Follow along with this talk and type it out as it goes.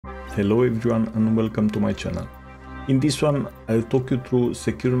Hello everyone and welcome to my channel. In this one I'll talk you through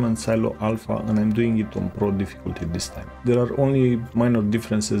Securement Silo Alpha, and I'm doing it on Pro difficulty this time. There are only minor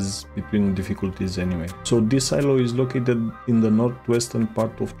differences between difficulties anyway. So this silo is located in the northwestern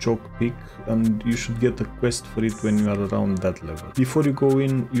part of Chalk Peak, and you should get a quest for it when you are around that level. Before you go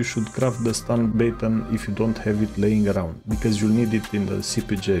in, you should craft the stun baton if you don't have it laying around, because you'll need it in the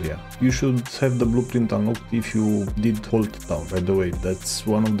seepage area. You should have the blueprint unlocked if you did hold down. By the way, that's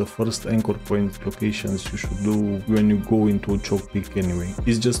one of the first anchor point locations you should do when you go into Chalk Peak anyway.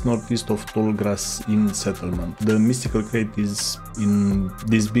 It's just northeast of Tall Grass in Settlement. The mystical crate is in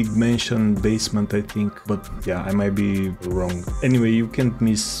this big mansion basement, I think, but yeah, I might be wrong. Anyway, you can't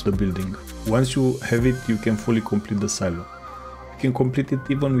miss the building. Once you have it, you can fully complete the silo. You can complete it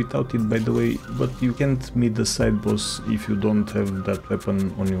even without it, by the way, but you can't meet the side boss if you don't have that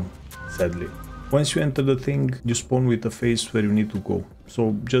weapon on you, sadly. Once you enter the thing, you spawn with a face where you need to go.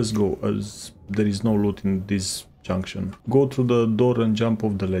 So just go, as there is no loot in this junction. Go through the door and jump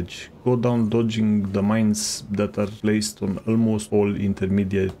off the ledge. Go down dodging the mines that are placed on almost all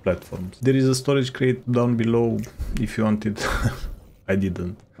intermediate platforms. There is a storage crate down below if you want it. I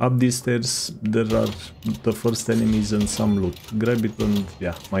didn't. Up these stairs there are the first enemies and some loot. Grab it, and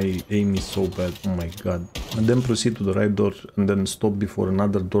yeah, my aim is so bad, oh my god. And then proceed to the right door and then stop before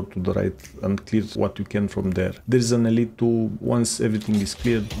another door to the right and clear what you can from there. There is an elite too. Once everything is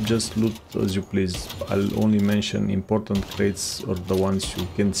cleared, just loot as you please. I'll only mention important crates or the ones you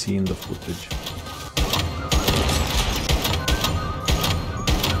can see in the footage.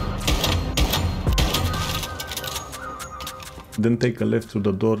 Then take a left through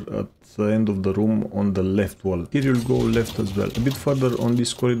the door at the end of the room on the left wall. Here you'll go left as well. A bit further on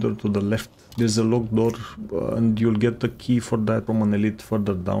this corridor to the left, there's a locked door, and you'll get the key for that from an elite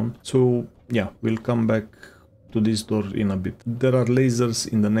further down. So yeah, we'll come back to this door in a bit. There are lasers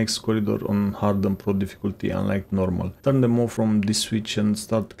in the next corridor on hard and pro difficulty, unlike normal. Turn them off from this switch and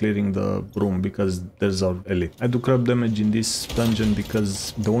start clearing the room, because there's our elite. I do crap damage in this dungeon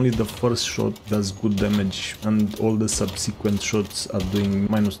because only the first shot does good damage and all the subsequent shots are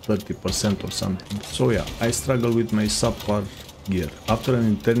doing minus 30% or something. So yeah, I struggle with my subpar gear. After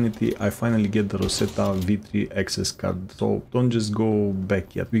an eternity, I finally get the Rosetta V3 access card, so don't just go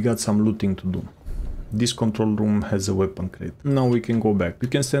back yet. We got some looting to do. This control room has a weapon crate. Now we can go back. You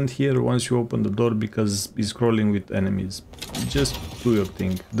can stand here once you open the door because it's crawling with enemies. Just do your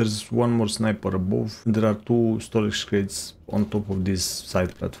thing. There's one more sniper above. There are two storage crates on top of these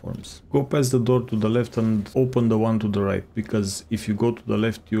side platforms. Go past the door to the left and open the one to the right, because if you go to the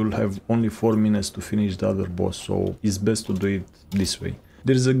left you'll have only 4 minutes to finish the other boss, so it's best to do it this way.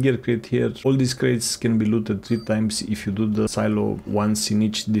 There is a gear crate here. All these crates can be looted 3 times if you do the silo once in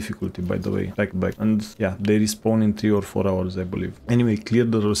each difficulty, by the way, back. And yeah, they respawn in 3 or 4 hours, I believe. Anyway, clear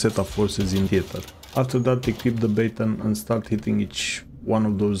the Rosetta forces in theater. After that, equip the baton and start hitting each one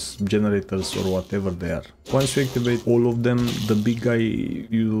of those generators or whatever they are. Once you activate all of them, the big guy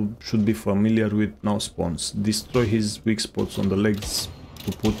you should be familiar with now spawns. Destroy his weak spots on the legs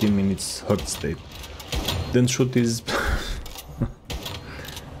to put him in its hurt state. Then shoot his...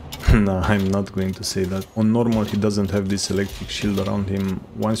 Nah, I'm not going to say that. On normal he doesn't have this electric shield around him.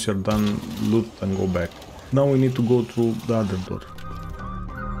 Once you're done, loot and go back. Now we need to go through the other door.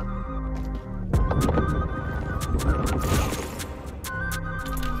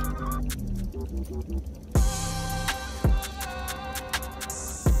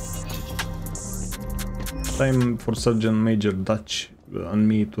 Time for Sergeant Major Dutch and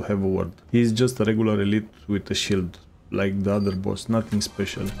me to have a word. He's just a regular elite with a shield, like the other boss, nothing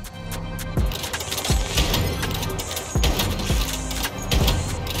special.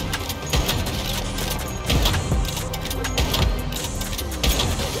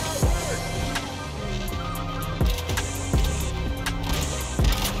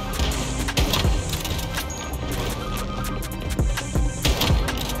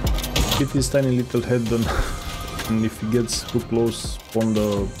 Hit his tiny little head and if he gets too close, spawn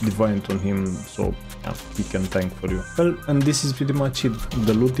the Deviant on him, so yeah, he can tank for you. Well, and this is pretty much it.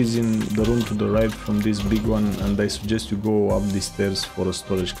 The loot is in the room to the right from this big one, and I suggest you go up the stairs for a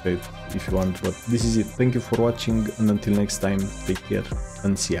storage crate if you want, but this is it. Thank you for watching, and until next time, take care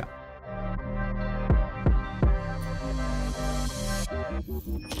and see ya.